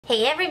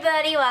Hey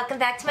everybody, welcome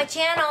back to my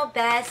channel,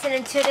 Baddison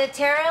Intuitive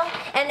Tarot,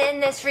 and in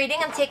this reading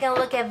I'm taking a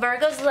look at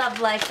Virgo's love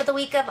life for the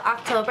week of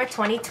October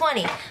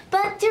 2020.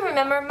 But do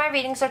remember, my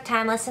readings are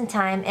timeless and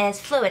time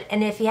is fluid,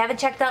 and if you haven't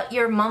checked out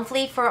your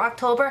monthly for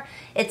October,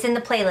 it's in the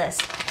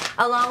playlist,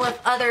 along with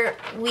other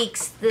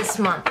weeks this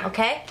month,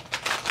 okay?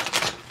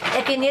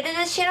 If you're new to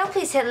this channel,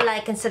 please hit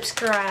like and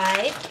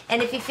subscribe.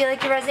 And if you feel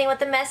like you're resonating with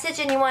the message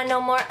and you want to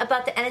know more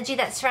about the energy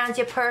that surrounds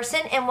your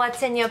person and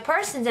what's in your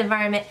person's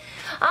environment,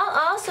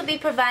 I'll also be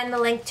providing the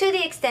link to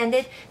the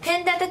extended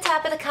pinned at the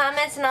top of the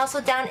comments and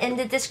also down in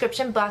the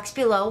description box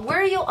below,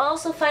 where you'll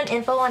also find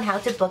info on how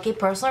to book a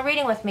personal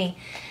reading with me.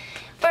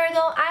 Virgo,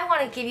 I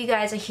want to give you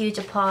guys a huge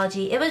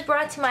apology. It was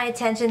brought to my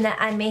attention that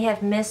I may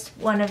have missed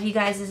one of you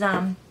guys'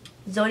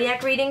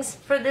 zodiac readings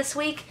for this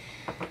week.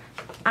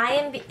 I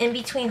am in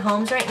between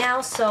homes right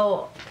now,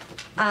 so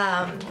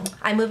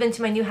I moved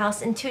into my new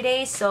house in 2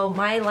 days, so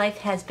my life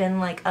has been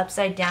like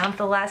upside down for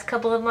the last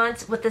couple of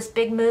months with this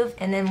big move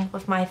and then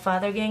with my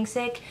father getting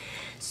sick.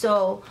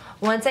 So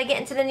once I get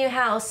into the new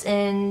house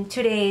in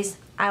 2 days,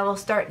 I will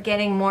start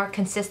getting more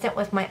consistent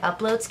with my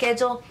upload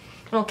schedule,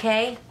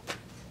 okay?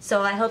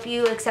 So I hope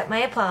you accept my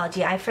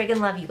apology. I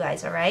friggin' love you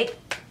guys, alright?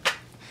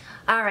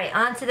 Alright,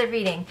 on to the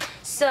reading.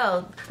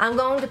 So, I'm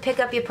going to pick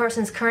up your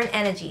person's current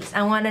energies.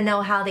 I want to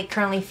know how they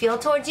currently feel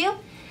towards you,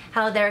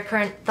 how their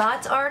current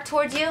thoughts are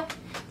towards you,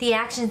 the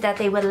actions that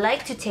they would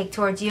like to take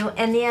towards you,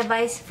 and the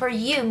advice for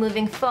you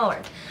moving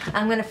forward.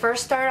 I'm going to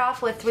first start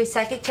off with 3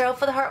 Psychic Tarot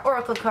for the Heart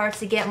Oracle cards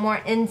to get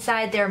more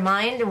inside their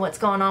mind and what's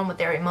going on with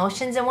their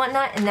emotions and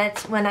whatnot, and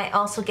that's when I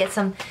also get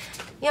some,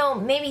 you know,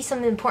 maybe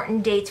some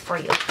important dates for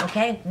you,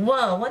 okay?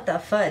 Whoa, what the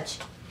fudge?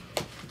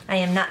 I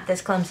am not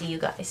this clumsy, you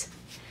guys.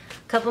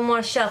 Couple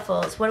more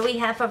shuffles. What do we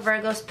have for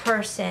Virgo's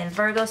person?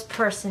 Virgo's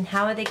person,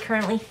 how are they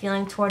currently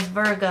feeling towards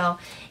Virgo?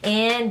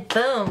 And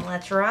boom,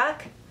 let's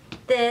rock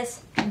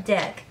this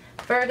deck.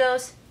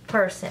 Virgo's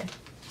person.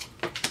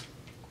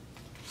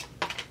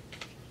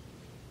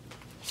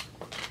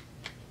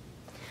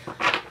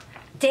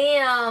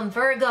 Damn,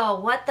 Virgo,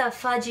 what the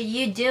fudge are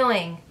you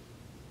doing?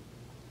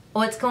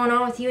 What's going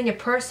on with you and your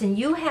person?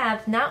 You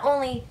have not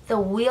only the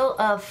Wheel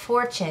of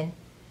Fortune,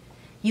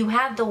 you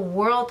have the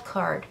World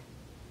card.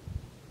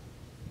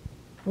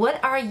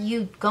 What are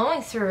you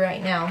going through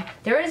right now?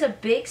 There is a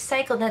big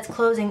cycle that's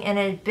closing and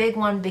a big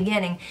one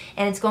beginning,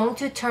 and it's going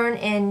to turn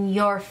in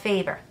your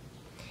favor.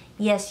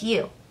 Yes,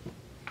 you.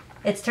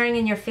 It's turning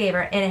in your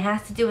favor, and it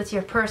has to do with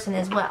your person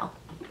as well.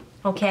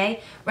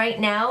 Okay? Right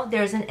now,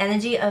 there's an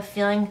energy of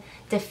feeling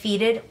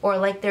defeated, or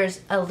like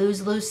there's a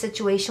lose-lose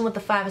situation with the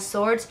Five of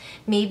Swords.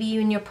 Maybe you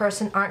and your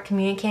person aren't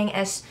communicating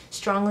as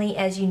strongly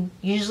as you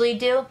usually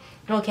do.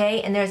 Okay?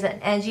 And there's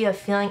an energy of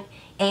feeling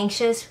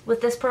anxious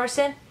with this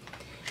person.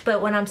 But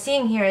what I'm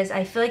seeing here is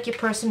I feel like your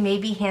person may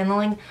be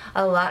handling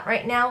a lot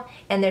right now,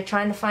 and they're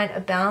trying to find a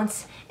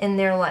balance in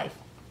their life.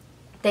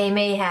 They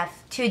may have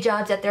 2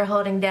 jobs that they're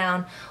holding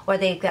down, or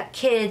they've got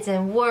kids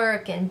and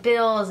work and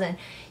bills and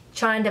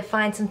trying to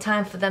find some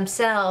time for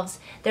themselves.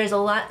 There's a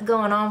lot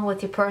going on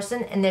with your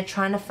person, and they're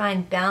trying to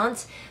find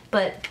balance,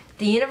 but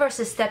the universe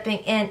is stepping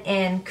in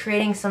and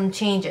creating some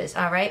changes,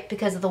 alright?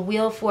 Because of the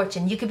Wheel of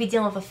Fortune. You could be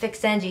dealing with a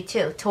fixed energy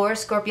too.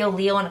 Taurus, Scorpio,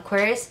 Leo, and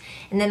Aquarius.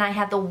 And then I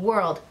have the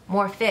World,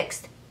 more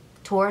fixed.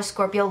 Taurus,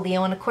 Scorpio,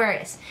 Leo, and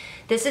Aquarius.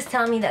 This is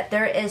telling me that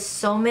there is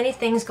so many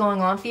things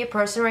going on for your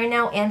person right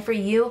now and for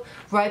you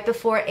right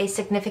before a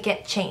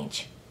significant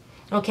change.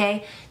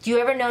 Okay? Do you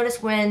ever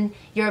notice when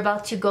you're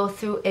about to go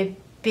through a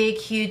big,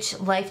 huge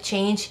life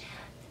change,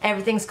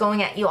 everything's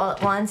going at you all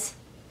at once?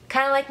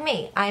 Kind of like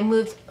me. I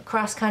moved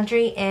across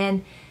country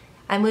and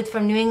I moved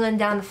from New England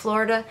down to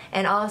Florida,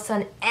 and all of a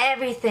sudden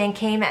everything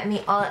came at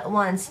me all at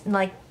once,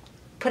 like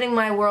putting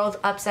my world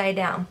upside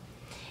down.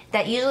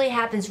 That usually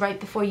happens right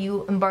before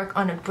you embark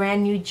on a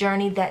brand new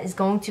journey that is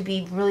going to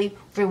be really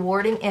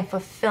rewarding and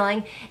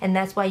fulfilling, and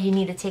that's why you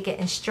need to take it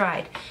in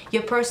stride.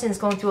 Your person is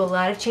going through a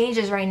lot of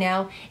changes right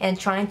now and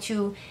trying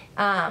to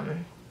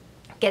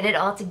get it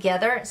all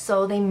together,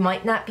 so they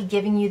might not be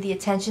giving you the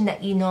attention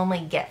that you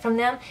normally get from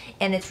them,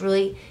 and it's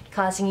really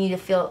causing you to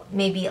feel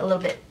maybe a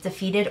little bit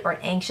defeated or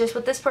anxious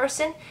with this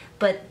person.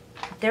 But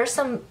there's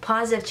some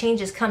positive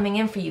changes coming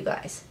in for you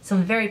guys,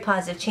 some very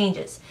positive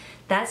changes.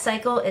 That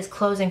cycle is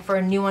closing for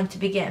a new one to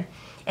begin.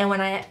 And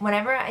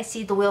whenever I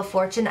see the Wheel of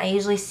Fortune, I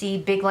usually see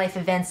big life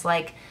events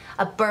like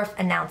a birth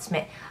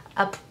announcement,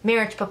 a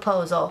marriage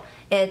proposal,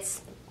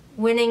 it's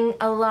winning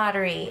a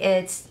lottery,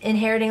 it's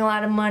inheriting a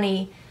lot of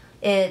money,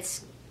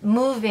 it's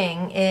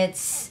moving,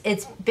 it's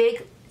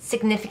big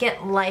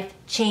significant life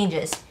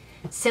changes,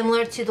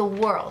 similar to the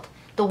World.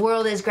 The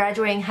World is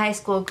graduating high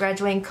school,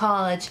 graduating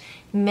college,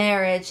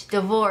 marriage,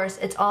 divorce.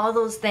 It's all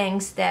those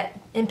things that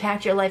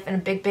impact your life in a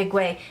big, big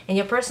way. And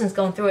your person's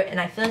going through it, and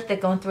I feel like they're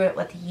going through it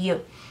with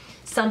you.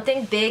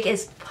 Something big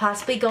is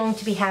possibly going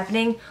to be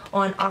happening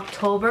on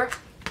October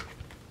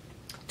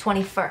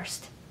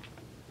 21st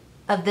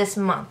of this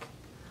month.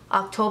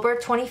 October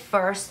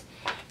 21st.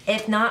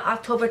 If not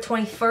October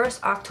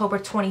 21st, October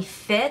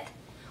 25th,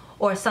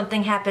 or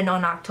something happened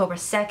on October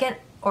 2nd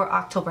or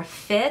October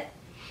 5th,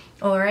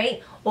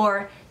 alright?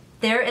 Or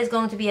there is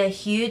going to be a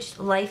huge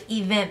life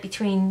event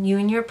between you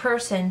and your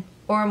person,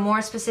 or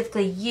more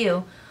specifically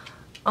you,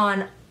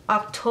 on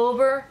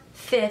October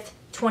 5th,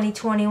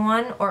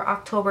 2021, or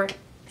October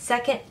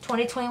 2nd,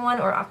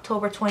 2021, or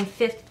October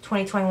 25th,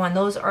 2021.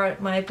 Those are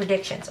my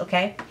predictions,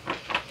 okay?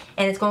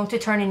 And it's going to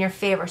turn in your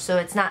favor, so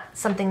it's not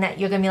something that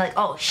you're going to be like,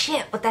 oh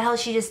shit, what the hell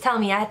is she just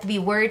telling me? I have to be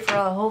worried for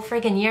a whole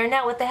freaking year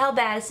now? What the hell,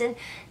 Baddison?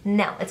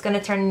 No, it's going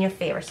to turn in your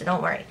favor, so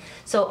don't worry.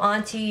 So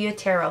on to your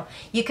tarot.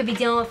 You could be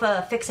dealing with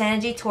a fixed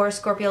energy, Taurus,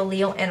 Scorpio,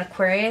 Leo, and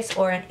Aquarius,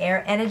 or an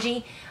air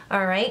energy,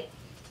 all right?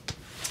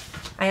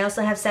 I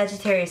also have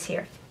Sagittarius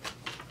here.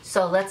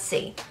 So let's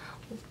see.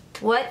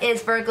 What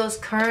is Virgo's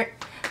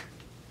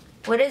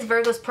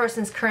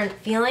person's current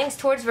feelings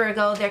towards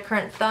Virgo, their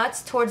current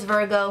thoughts towards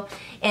Virgo,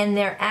 and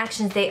their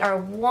actions they are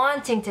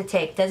wanting to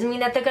take? Doesn't mean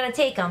that they're going to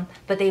take them,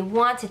 but they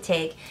want to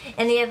take.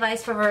 And the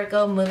advice for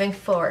Virgo moving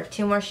forward.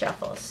 2 more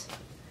shuffles.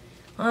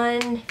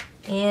 1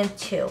 and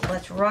 2.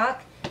 Let's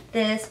rock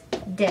this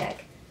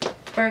deck.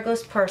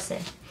 Virgo's person.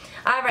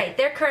 Alright,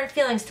 their current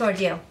feelings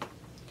towards you.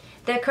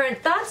 Their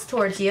current thoughts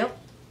towards you.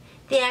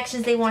 The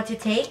actions they want to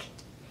take.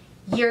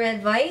 Your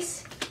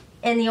advice.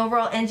 And the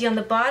overall energy on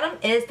the bottom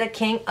is the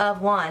King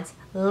of Wands.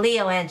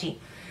 Leo energy.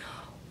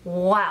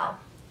 Wow.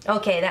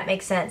 Okay, that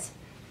makes sense.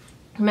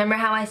 Remember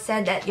how I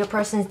said that your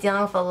person's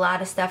dealing with a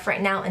lot of stuff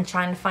right now and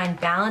trying to find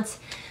balance?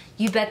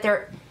 You bet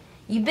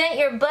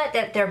your butt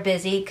that they're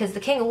busy, because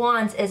the King of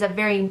Wands is a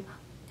very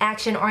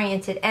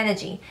action-oriented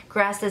energy.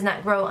 Grass does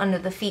not grow under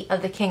the feet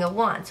of the King of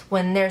Wands.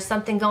 When there's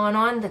something going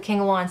on, the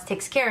King of Wands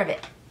takes care of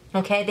it.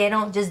 Okay? They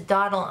don't just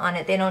dawdle on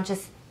it. They don't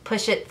just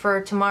push it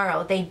for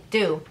tomorrow. They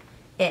do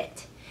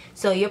it.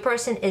 So your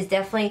person is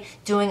definitely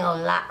doing a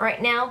lot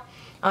right now,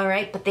 all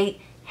right? But they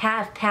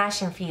have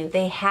passion for you.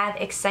 They have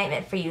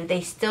excitement for you.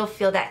 They still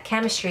feel that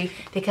chemistry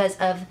because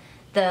of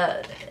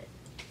the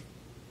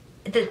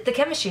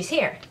chemistry's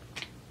here.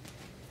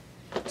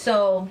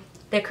 So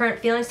their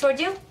current feelings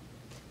towards you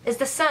is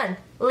the Sun,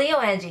 Leo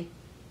energy.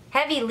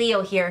 Heavy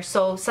Leo here,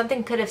 so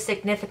something could have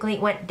significantly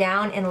went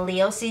down in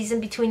Leo season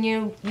between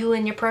you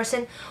and your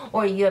person,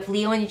 or you have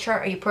Leo in your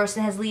chart, or your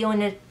person has Leo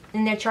in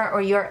their chart,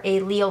 or you're a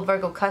Leo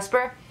Virgo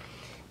cusper.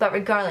 But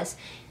regardless,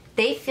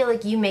 they feel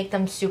like you make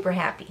them super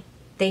happy.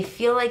 They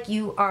feel like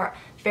you are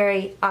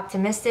very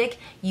optimistic.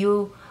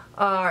 You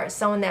are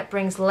someone that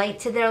brings light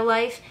to their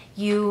life.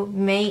 You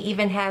may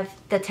even have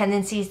the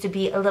tendencies to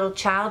be a little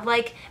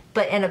childlike,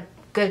 but in a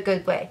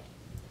good way.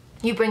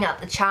 You bring out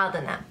the child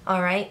in them,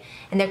 all right?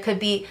 And there could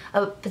be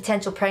a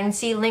potential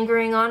pregnancy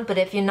lingering on, but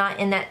if you're not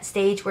in that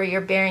stage where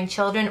you're bearing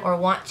children or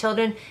want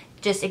children,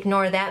 just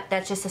ignore that.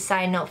 That's just a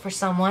side note for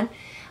someone,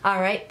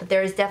 all right? But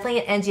there is definitely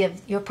an energy of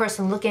your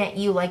person looking at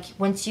you like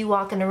once you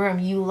walk in the room,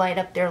 you light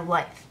up their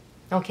life,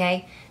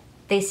 okay?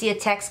 They see a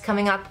text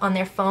coming up on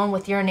their phone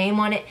with your name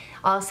on it,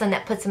 all of a sudden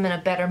that puts them in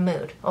a better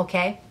mood,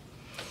 okay?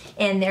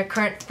 And their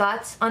current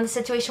thoughts on the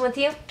situation with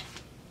you?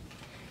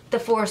 The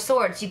Four of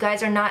Swords. You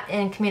guys are not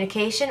in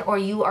communication, or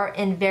you are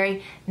in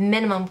very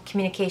minimum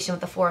communication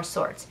with the Four of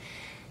Swords.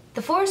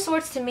 The Four of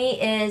Swords to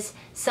me is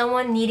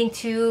someone needing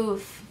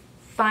to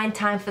find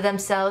time for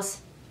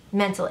themselves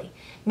mentally.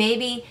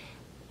 Maybe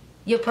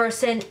your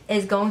person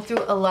is going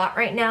through a lot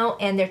right now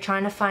and they're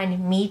trying to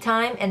find me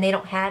time and they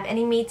don't have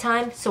any me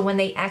time. So when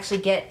they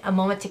actually get a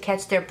moment to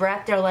catch their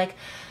breath, they're like,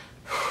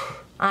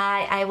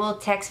 I will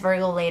text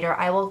Virgo later.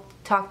 I will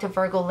talk to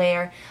Virgo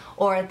later.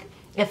 Or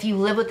if you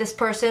live with this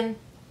person,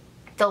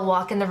 they'll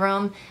walk in the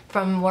room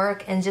from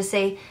work and just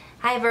say,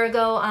 hi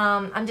Virgo,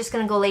 I'm just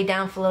going to go lay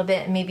down for a little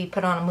bit and maybe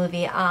put on a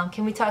movie.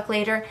 Can we talk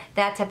later?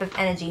 That type of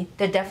energy.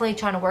 They're definitely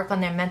trying to work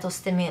on their mental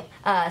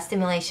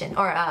stimulation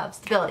or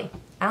stability.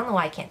 I don't know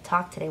why I can't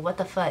talk today. What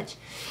the fudge?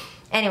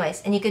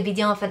 Anyways, and you could be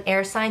dealing with an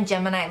air sign,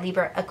 Gemini,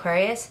 Libra,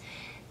 Aquarius.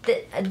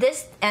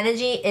 This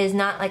energy is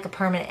not like a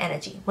permanent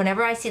energy.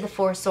 Whenever I see the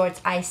Four of Swords,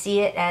 I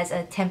see it as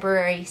a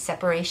temporary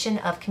separation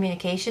of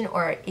communication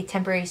or a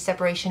temporary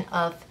separation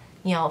of,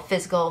 you know,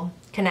 physical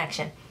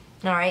connection.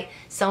 All right,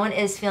 someone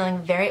is feeling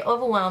very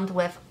overwhelmed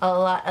with a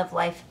lot of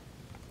life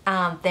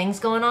things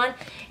going on,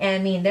 and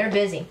I mean they're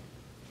busy.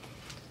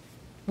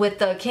 With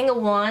the King of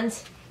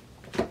Wands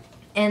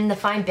and the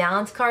Find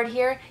Balance card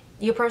here,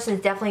 your person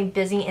is definitely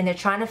busy and they're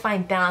trying to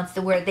find balance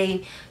to where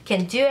they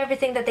can do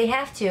everything that they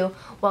have to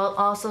while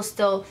also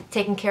still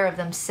taking care of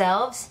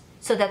themselves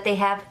so that they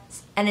have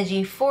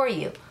energy for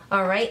you.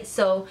 All right,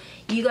 so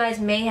you guys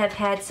may have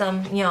had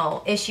some, you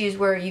know, issues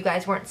where you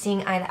guys weren't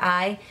seeing eye to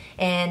eye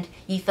and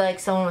you feel like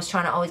someone was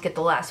trying to always get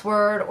the last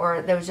word,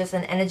 or there was just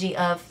an energy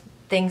of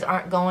things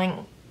aren't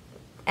going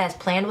as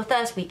planned with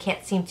us. We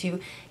can't seem to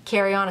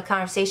carry on a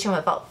conversation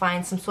without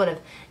finding some sort of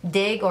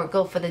dig or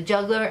go for the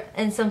jugular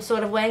in some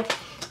sort of way.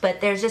 But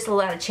there's just a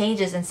lot of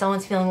changes and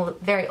someone's feeling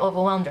very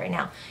overwhelmed right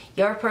now.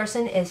 Your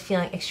person is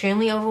feeling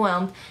extremely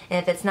overwhelmed, and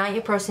if it's not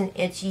your person,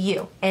 it's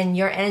you. And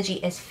your energy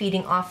is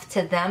feeding off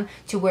to them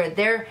to where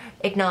they're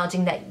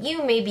acknowledging that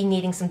you may be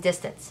needing some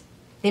distance.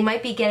 They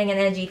might be getting an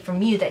energy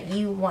from you that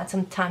you want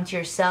some time to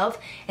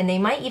yourself, and they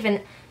might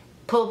even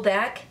pull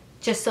back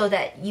just so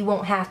that you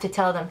won't have to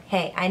tell them,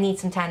 hey, I need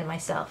some time to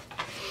myself.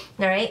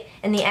 All right?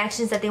 And the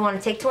actions that they want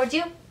to take towards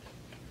you,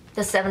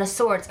 the Seven of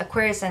Swords,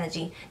 Aquarius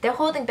energy, they're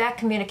holding back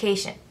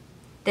communication.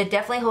 They're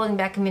definitely holding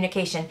back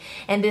communication.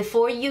 And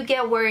before you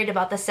get worried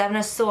about the Seven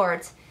of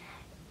Swords,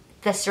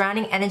 the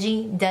surrounding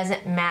energy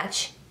doesn't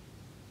match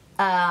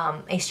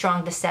a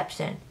strong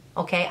deception.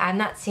 Okay, I'm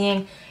not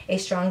seeing a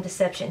strong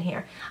deception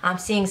here. I'm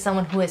seeing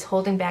someone who is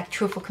holding back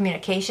truthful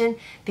communication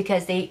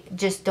because they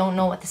just don't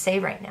know what to say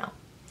right now.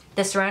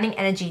 The surrounding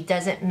energy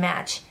doesn't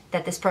match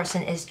that this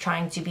person is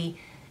trying to be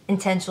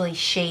intentionally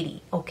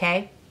shady,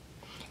 okay?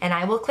 And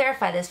I will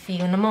clarify this for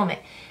you in a moment.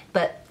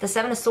 But the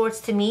Seven of Swords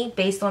to me,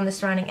 based on the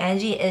surrounding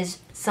energy, is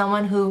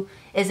someone who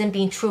isn't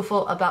being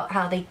truthful about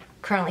how they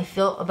currently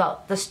feel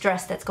about the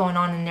stress that's going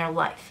on in their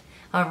life,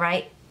 all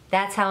right?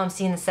 That's how I'm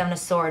seeing the Seven of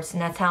Swords,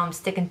 and that's how I'm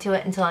sticking to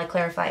it until I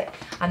clarify it.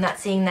 I'm not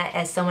seeing that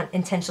as someone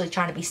intentionally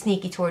trying to be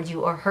sneaky towards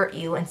you or hurt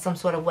you in some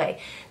sort of way.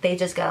 They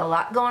just got a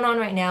lot going on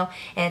right now,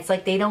 and it's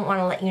like they don't want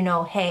to let you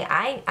know, hey,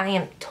 I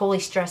am totally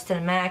stressed to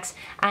the max.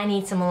 I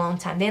need some alone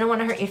time. They don't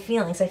want to hurt your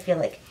feelings, I feel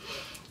like.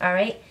 All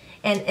right?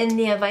 And in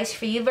the advice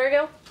for you,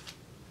 Virgo,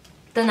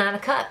 the Nine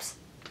of Cups.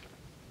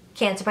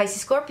 Cancer,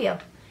 Pisces, Scorpio.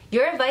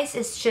 Your advice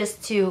is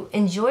just to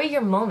enjoy your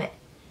moment.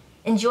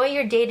 Enjoy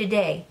your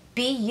day-to-day.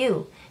 Be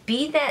you.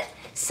 Be that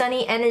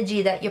sunny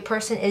energy that your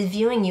person is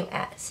viewing you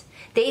as.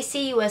 They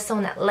see you as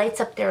someone that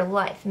lights up their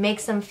life,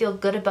 makes them feel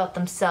good about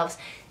themselves,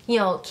 you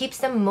know, keeps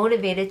them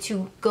motivated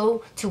to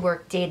go to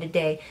work day to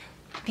day,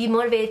 be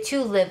motivated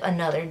to live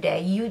another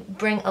day. You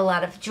bring a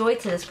lot of joy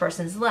to this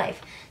person's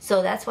life.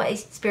 So that's why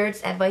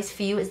Spirit's advice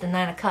for you is the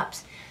Nine of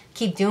Cups.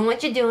 Keep doing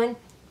what you're doing.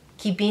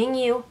 Keep being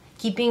you.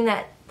 Keep being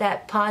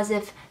that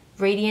positive,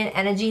 radiant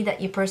energy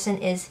that your person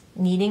is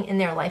needing in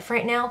their life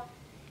right now,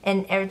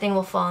 and everything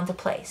will fall into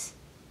place.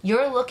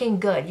 You're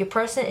looking good. Your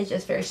person is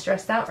just very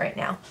stressed out right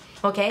now.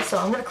 Okay, so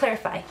I'm going to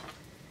clarify.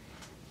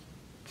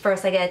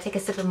 First, I got to take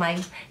a sip of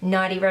my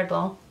naughty Red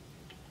Bull.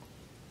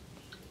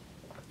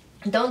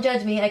 Don't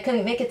judge me. I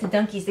couldn't make it to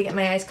Dunkies to get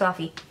my iced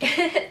coffee.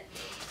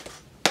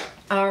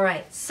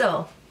 Alright,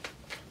 so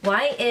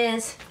why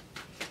is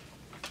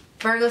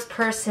Virgo's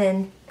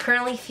person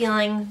currently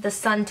feeling the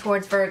sun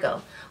towards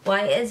Virgo?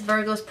 Why is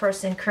Virgo's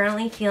person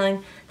currently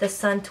feeling the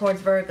sun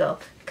towards Virgo?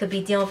 Could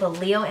be dealing with a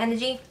Leo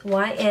energy.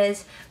 Why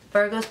is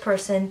Virgo's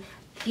person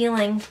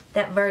feeling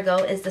that Virgo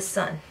is the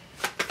sun?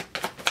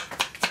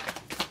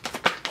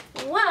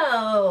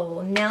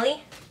 Whoa,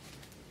 Nelly.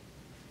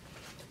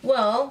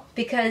 Well,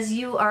 because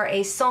you are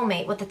a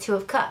soulmate with the Two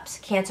of Cups,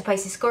 Cancer,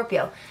 Pisces,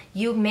 Scorpio.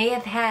 You may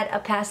have had a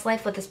past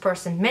life with this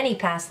person, many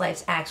past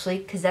lives actually,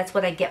 because that's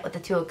what I get with the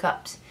Two of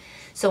Cups.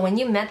 So when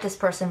you met this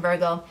person,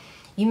 Virgo,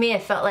 you may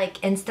have felt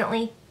like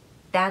instantly,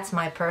 that's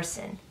my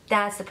person.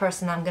 That's the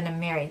person I'm going to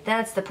marry.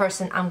 That's the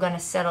person I'm going to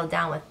settle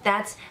down with.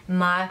 That's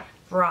my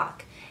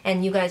rock.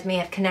 And you guys may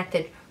have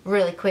connected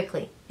really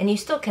quickly, and you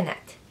still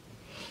connect.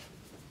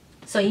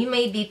 So you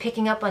may be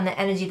picking up on the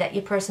energy that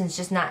your person's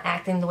just not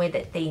acting the way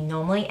that they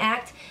normally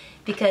act,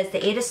 because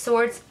the Eight of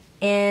Swords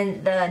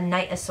and the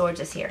Knight of Swords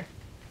is here.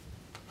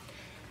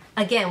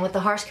 Again, with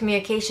the harsh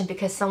communication,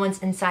 because someone's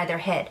inside their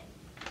head.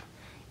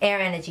 Air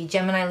energy,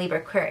 Gemini, Libra,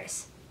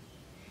 Aquarius.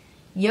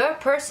 Your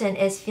person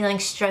is feeling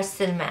stressed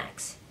to the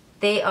max.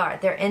 They are.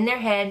 They're in their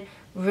head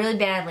really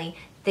badly.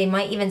 They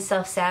might even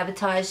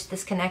self-sabotage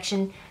this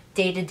connection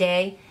day to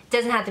day. It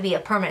doesn't have to be a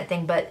permanent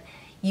thing, but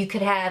you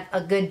could have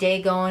a good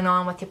day going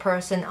on with your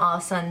person. All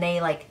of a sudden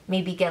they like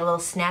maybe get a little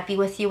snappy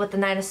with you with the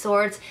Knight of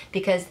Swords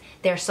because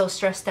they're so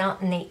stressed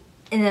out, and they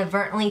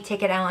inadvertently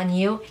take it out on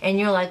you, and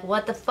you're like,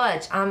 what the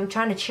fudge? I'm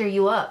trying to cheer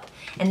you up.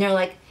 And they're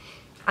like,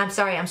 I'm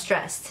sorry, I'm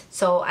stressed.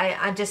 So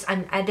I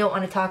don't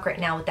want to talk right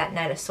now with that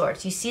Knight of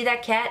Swords. You see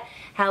that cat?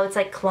 How it's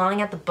like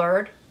clawing at the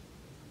bird?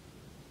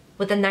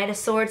 With the Knight of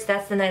Swords,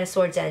 that's the Knight of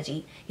Swords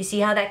energy. You see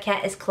how that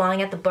cat is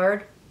clawing at the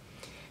bird?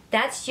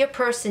 That's your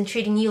person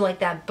treating you like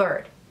that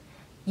bird.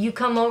 You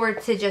come over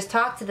to just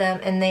talk to them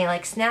and they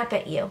like snap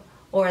at you,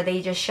 or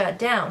they just shut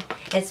down.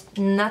 It's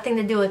nothing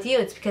to do with you.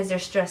 It's because they're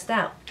stressed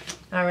out.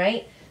 All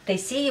right? They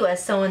see you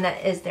as someone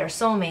that is their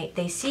soulmate.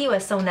 They see you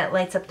as someone that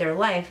lights up their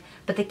life,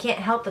 but they can't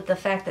help but the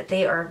fact that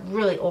they are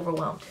really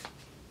overwhelmed.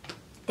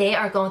 They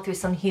are going through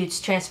some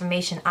huge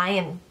transformation. I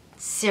am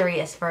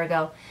serious,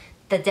 Virgo.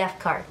 The Death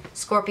card,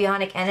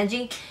 Scorpionic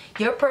energy.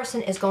 Your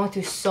person is going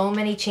through so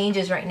many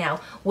changes right now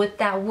with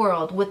that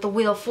World, with the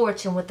Wheel of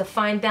Fortune, with the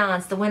Fine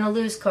Balance, the Win or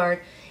Lose card,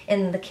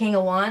 and the King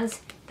of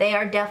Wands. They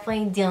are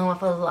definitely dealing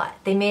with a lot.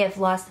 They may have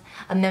lost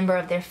a member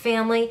of their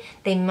family.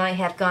 They might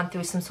have gone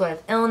through some sort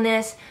of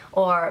illness,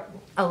 or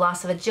a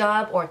loss of a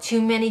job, or too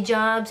many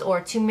jobs,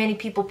 or too many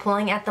people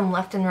pulling at them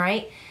left and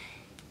right.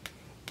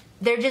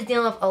 They're just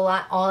dealing with a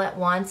lot all at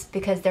once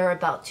because they're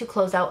about to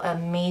close out a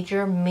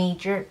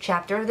major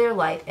chapter of their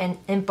life and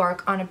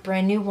embark on a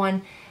brand new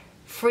one,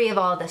 free of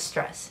all this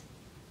stress.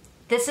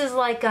 This is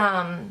like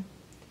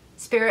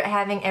Spirit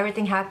having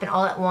everything happen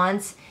all at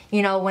once.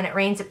 You know, when it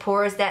rains, it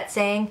pours, that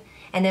saying.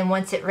 And then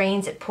once it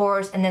rains, it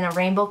pours, and then a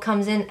rainbow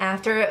comes in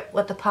after it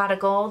with a pot of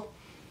gold.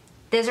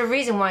 There's a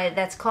reason why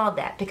that's called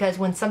that, because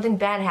when something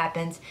bad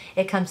happens,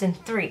 it comes in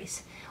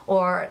 3s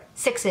or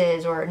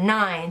 6s or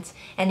 9s,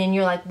 and then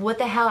you're like, what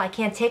the hell, I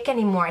can't take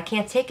anymore, I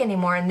can't take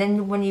anymore. And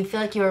then when you feel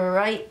like you're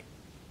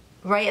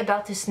right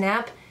about to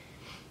snap,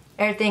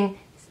 everything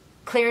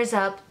clears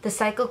up, the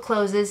cycle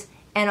closes,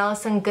 and all of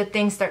a sudden good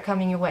things start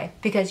coming your way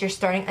because you're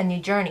starting a new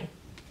journey.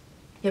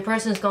 Your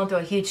person is going through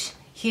a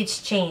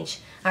huge change,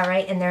 all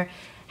right, and they're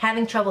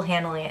having trouble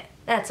handling it.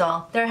 That's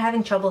all. They're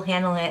having trouble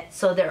handling it,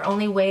 so their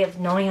only way of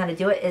knowing how to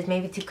do it is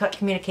maybe to cut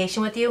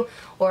communication with you,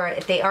 or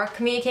if they are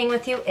communicating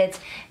with you, it's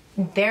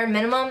bare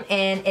minimum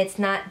and it's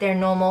not their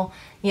normal,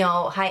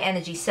 high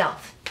energy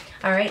self.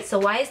 All right, so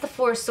why is the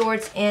Four of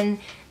Swords in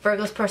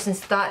Virgo's person's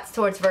thoughts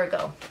towards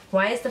Virgo?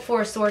 Why is the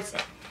Four of Swords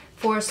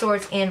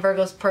in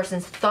Virgo's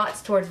person's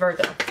thoughts towards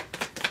Virgo?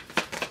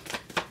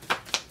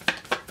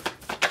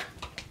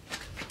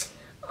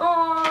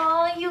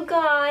 Oh, you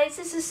guys,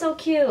 this is so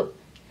cute.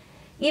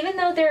 Even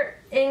though they're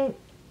in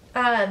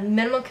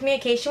minimum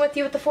communication with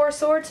you with the Four of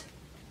Swords,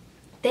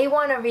 they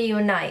want to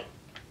reunite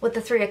with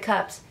the Three of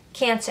Cups,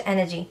 Cancer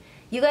energy.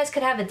 You guys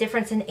could have a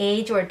difference in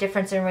age or a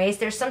difference in race.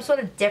 There's some sort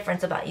of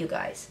difference about you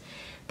guys.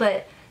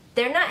 But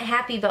they're not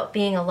happy about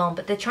being alone,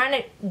 but they're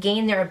trying to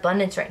gain their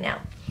abundance right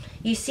now.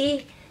 You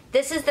see,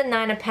 this is the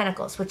Nine of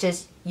Pentacles, which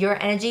is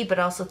your energy, but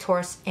also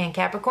Taurus and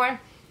Capricorn.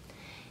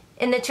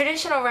 In the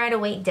traditional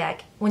Rider-Waite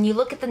deck, when you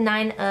look at the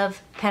Nine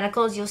of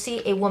Pentacles, you'll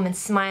see a woman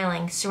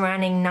smiling,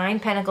 surrounding 9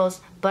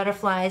 pentacles,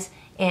 butterflies,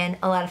 and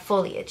a lot of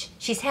foliage.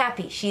 She's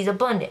happy, she's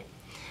abundant.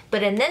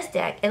 But in this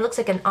deck, it looks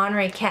like an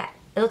ornery cat.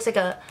 It looks like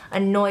a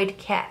annoyed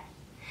cat.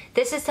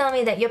 This is telling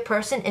me that your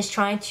person is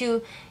trying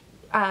to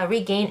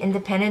regain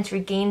independence,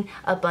 regain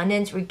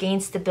abundance,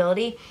 regain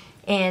stability,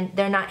 and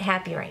they're not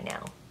happy right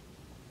now.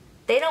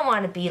 They don't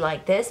want to be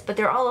like this, but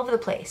they're all over the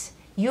place.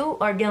 You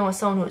are dealing with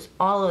someone who's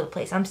all over the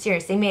place. I'm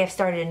serious. They may have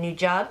started a new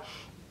job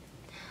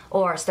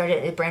or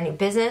started a brand new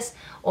business,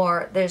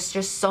 or there's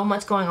just so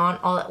much going on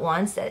all at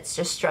once that it's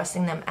just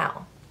stressing them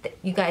out.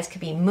 You guys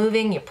could be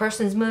moving, your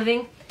person's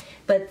moving,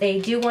 but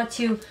they do want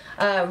to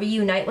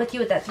reunite with you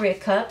with that Three of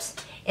Cups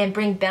and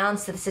bring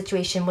balance to the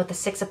situation with the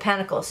Six of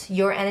Pentacles.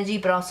 Your energy,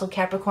 but also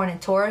Capricorn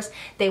and Taurus.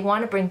 They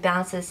want to bring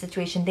balance to the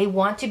situation. They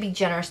want to be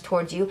generous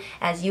towards you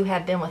as you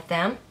have been with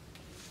them,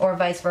 or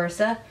vice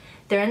versa.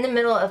 They're in the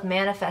middle of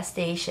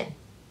manifestation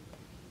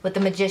with the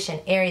Magician,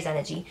 Aries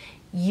energy.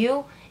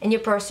 You and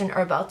your person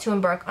are about to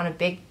embark on a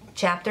big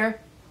chapter,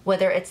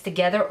 whether it's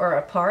together or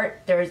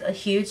apart. There's a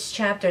huge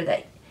chapter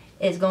that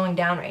is going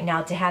down right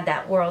now to have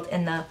that world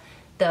in the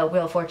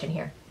Wheel of Fortune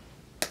here.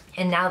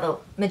 And now the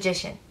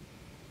Magician.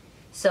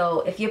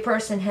 So if your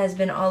person has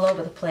been all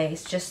over the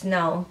place, just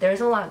know there's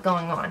a lot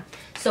going on.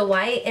 So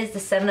why is the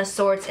Seven of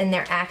Swords in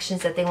their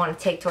actions that they want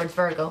to take towards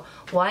Virgo?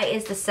 Why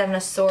is the Seven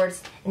of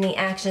Swords in the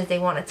actions they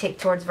want to take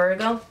towards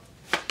Virgo?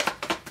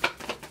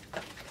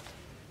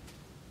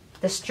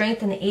 The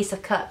Strength and the Ace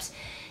of Cups.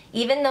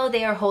 Even though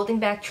they are holding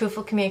back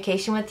truthful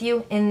communication with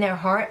you in their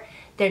heart,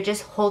 they're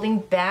just holding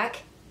back.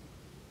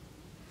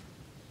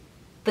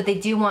 But they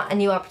do want a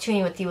new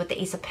opportunity with you with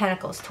the Ace of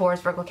Pentacles,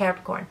 Taurus, Virgo,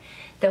 Capricorn.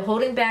 They're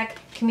holding back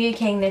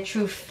communicating their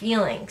true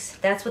feelings.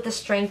 That's what the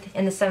Strength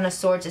and the Seven of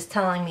Swords is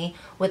telling me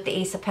with the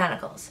Ace of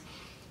Pentacles.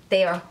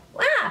 They are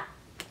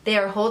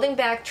holding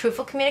back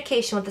truthful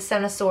communication with the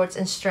Seven of Swords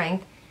and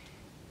Strength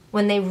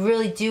when they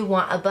really do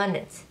want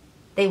abundance.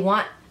 They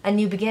want a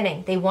new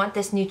beginning. They want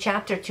this new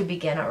chapter to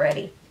begin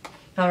already.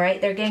 All right?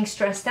 They're getting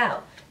stressed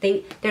out.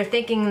 They're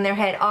thinking in their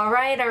head, all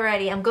right,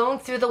 already, I'm going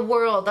through the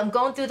world. I'm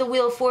going through the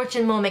Wheel of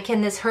Fortune moment.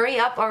 Can this hurry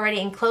up already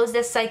and close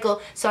this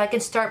cycle so I can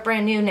start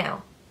brand new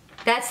now?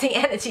 That's the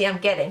energy I'm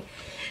getting.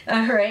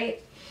 All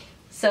right?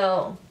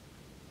 So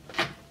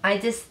I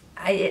just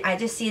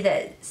see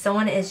that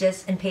someone is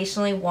just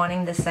impatiently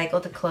wanting the cycle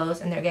to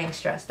close and they're getting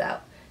stressed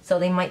out. So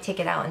they might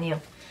take it out on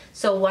you.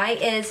 So why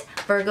is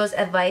Virgo's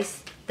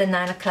advice the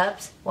Nine of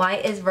Cups? Why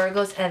is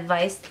Virgo's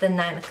advice the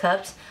Nine of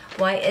Cups?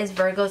 Why is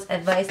Virgo's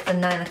advice the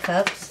Nine of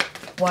Cups?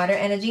 Water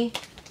energy.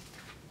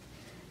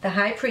 The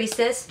High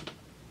Priestess,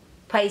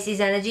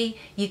 Pisces energy.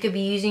 You could be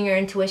using your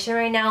intuition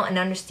right now and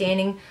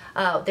understanding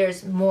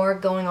there's more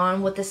going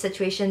on with the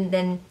situation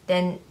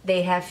than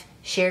they have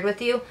shared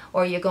with you,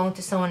 or you're going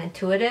to someone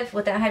intuitive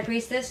with that High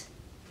Priestess.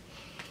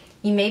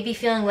 You may be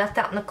feeling left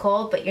out in the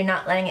cold, but you're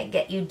not letting it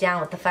get you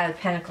down with the Five of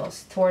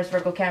Pentacles, Taurus,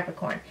 Virgo,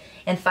 Capricorn.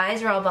 And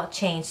fives are all about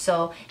change.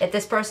 So if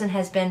this person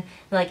has been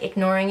like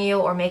ignoring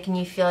you or making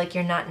you feel like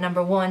you're not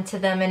number one to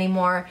them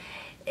anymore,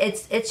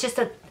 it's just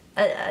a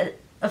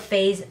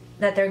phase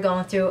that they're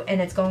going through, and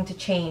it's going to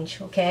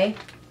change, okay?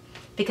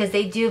 Because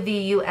they do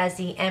view you as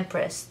the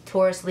Empress,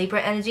 Taurus,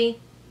 Libra energy.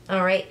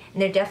 All right,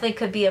 and there definitely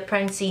could be a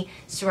pregnancy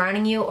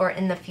surrounding you or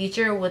in the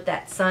future with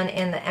that Sun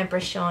and the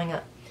Empress showing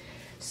up.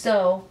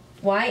 So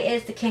why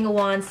is the King of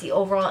Wands the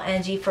overall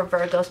energy for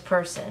Virgo's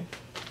person?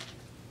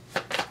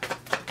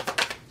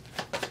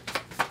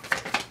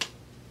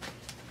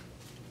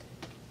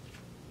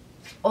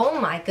 Oh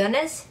my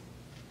goodness.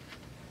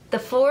 The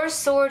Four of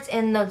Swords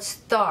and the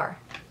Star.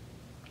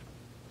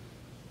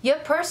 Your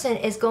person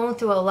is going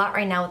through a lot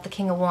right now with the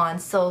King of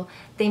Wands, so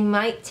they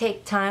might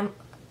take time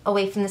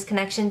away from this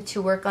connection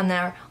to work on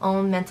their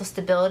own mental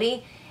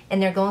stability,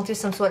 and they're going through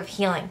some sort of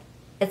healing.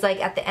 It's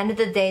like at the end of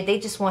the day, they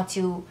just want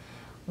to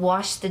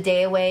wash the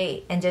day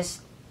away and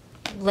just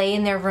lay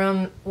in their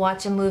room,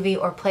 watch a movie,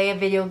 or play a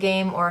video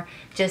game, or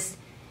just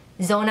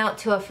zone out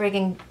to a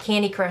friggin'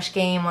 Candy Crush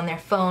game on their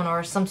phone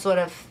or some sort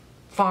of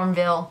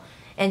Farmville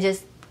and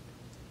just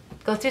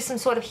go through some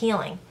sort of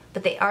healing.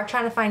 But they are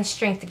trying to find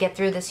strength to get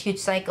through this huge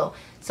cycle.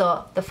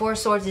 So the Four of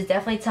Swords is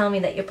definitely telling me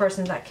that your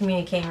person's not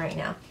communicating right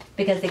now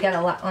because they got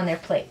a lot on their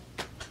plate.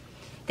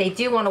 They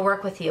do want to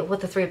work with you with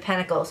the Three of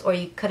Pentacles, or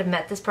you could have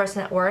met this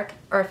person at work,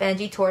 Earth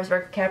energy, Taurus,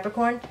 Virgo,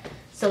 Capricorn.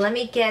 So let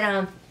me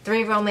get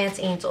 3 romance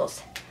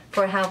angels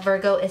for how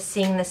Virgo is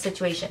seeing this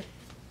situation.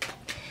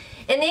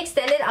 In the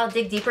extended, I'll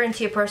dig deeper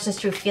into your person's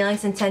true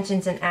feelings,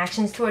 intentions, and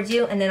actions towards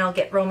you, and then I'll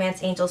get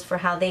romance angels for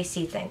how they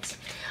see things.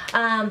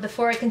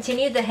 Before I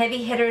continue, the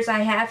heavy hitters I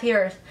have here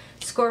are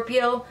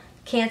Scorpio,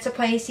 Cancer,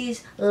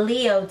 Pisces,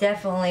 Leo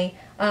definitely,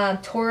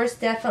 Taurus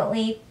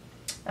definitely,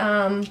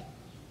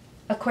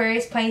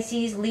 Aquarius,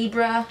 Pisces,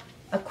 Libra,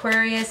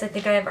 Aquarius, I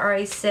think I have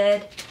already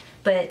said,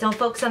 but don't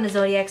focus on the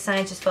zodiac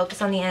signs, just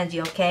focus on the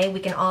energy, okay? We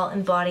can all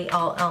embody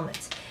all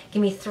elements.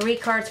 Give me 3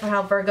 cards for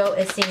how Virgo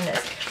is seeing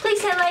this.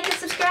 Please hit like and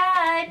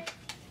subscribe.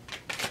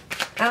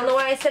 I don't know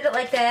why I said it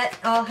like that,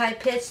 all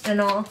high-pitched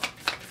and all,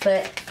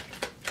 but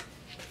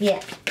yeah.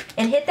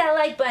 And hit that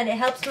like button. It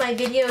helps my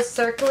videos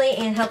circulate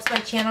and helps my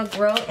channel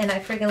grow, and I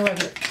freaking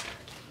love you.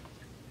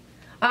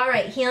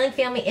 Alright, healing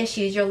family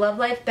issues. Your love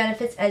life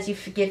benefits as you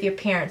forgive your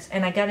parents.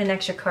 And I got an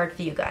extra card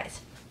for you guys.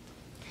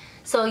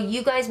 So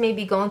you guys may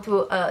be going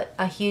through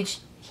a huge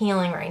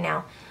healing right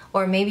now.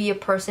 Or maybe your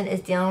person is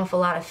dealing with a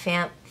lot of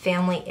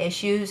family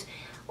issues,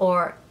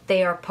 or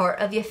they are part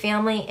of your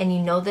family and you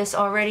know this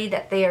already,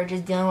 that they are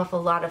just dealing with a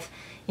lot of,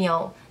 you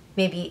know,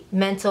 maybe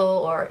mental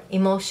or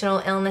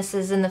emotional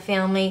illnesses in the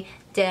family,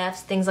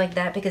 deaths, things like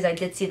that, because I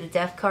did see the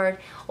death card.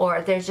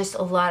 Or there's just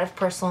a lot of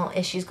personal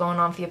issues going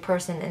on for your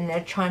person and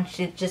they're trying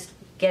to just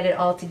get it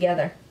all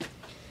together.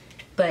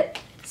 But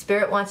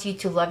Spirit wants you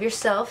to love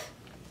yourself,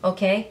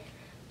 okay?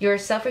 Your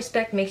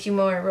self-respect makes you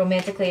more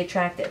romantically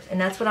attractive. And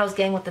that's what I was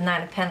getting with the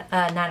Nine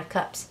of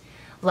Cups.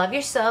 Love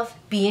yourself,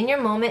 be in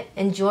your moment,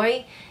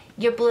 enjoy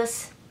your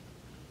bliss.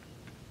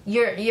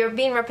 You're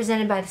being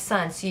represented by the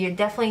sun, so you're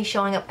definitely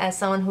showing up as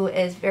someone who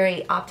is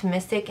very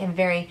optimistic and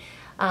very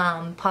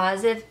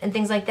positive and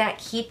things like that.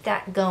 Keep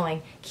that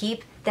going.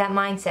 Keep that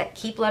mindset.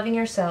 Keep loving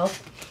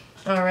yourself.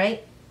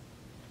 Alright?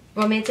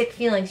 Romantic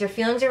feelings. Your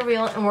feelings are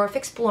real and worth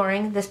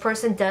exploring. This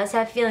person does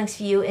have feelings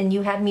for you and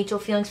you have mutual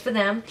feelings for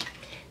them.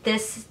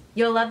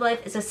 Your love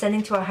life is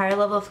ascending to a higher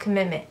level of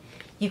commitment.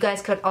 You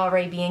guys could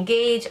already be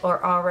engaged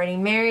or already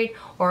married,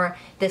 or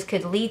this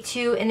could lead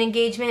to an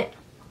engagement,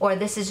 or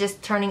this is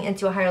just turning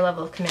into a higher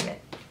level of commitment.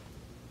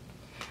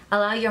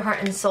 Allow your heart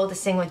and soul to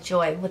sing with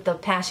joy with the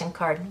Passion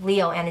card.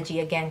 Leo energy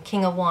again,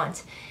 King of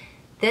Wands.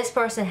 This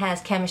person has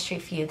chemistry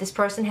for you. This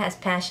person has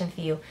passion for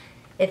you.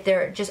 If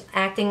they're just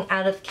acting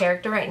out of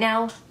character right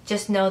now,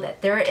 just know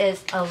that there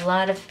is a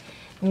lot of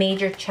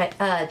major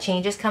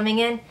changes coming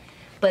in,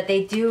 but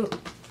they do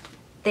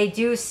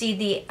see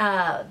the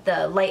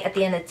light at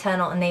the end of the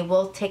tunnel, and they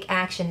will take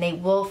action. They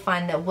will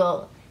find the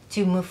will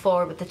to move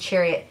forward with the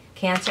Chariot,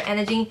 Cancer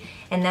energy,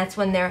 and that's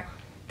when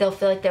they'll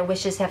feel like their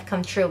wishes have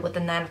come true with the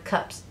Nine of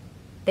Cups.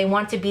 They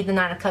want to be the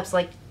Nine of Cups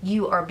like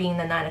you are being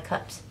the Nine of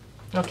Cups.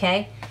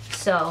 Okay?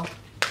 So,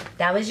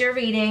 that was your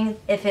reading.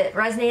 If it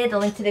resonated, the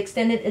link to the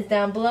extended is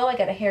down below. I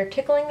got a hair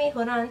tickling me.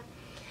 Hold on.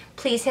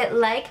 Please hit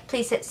like.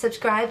 Please hit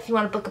subscribe. If you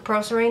want to book a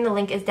personal reading, the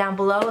link is down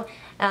below.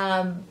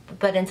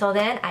 But until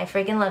then, I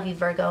freaking love you,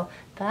 Virgo.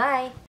 Bye.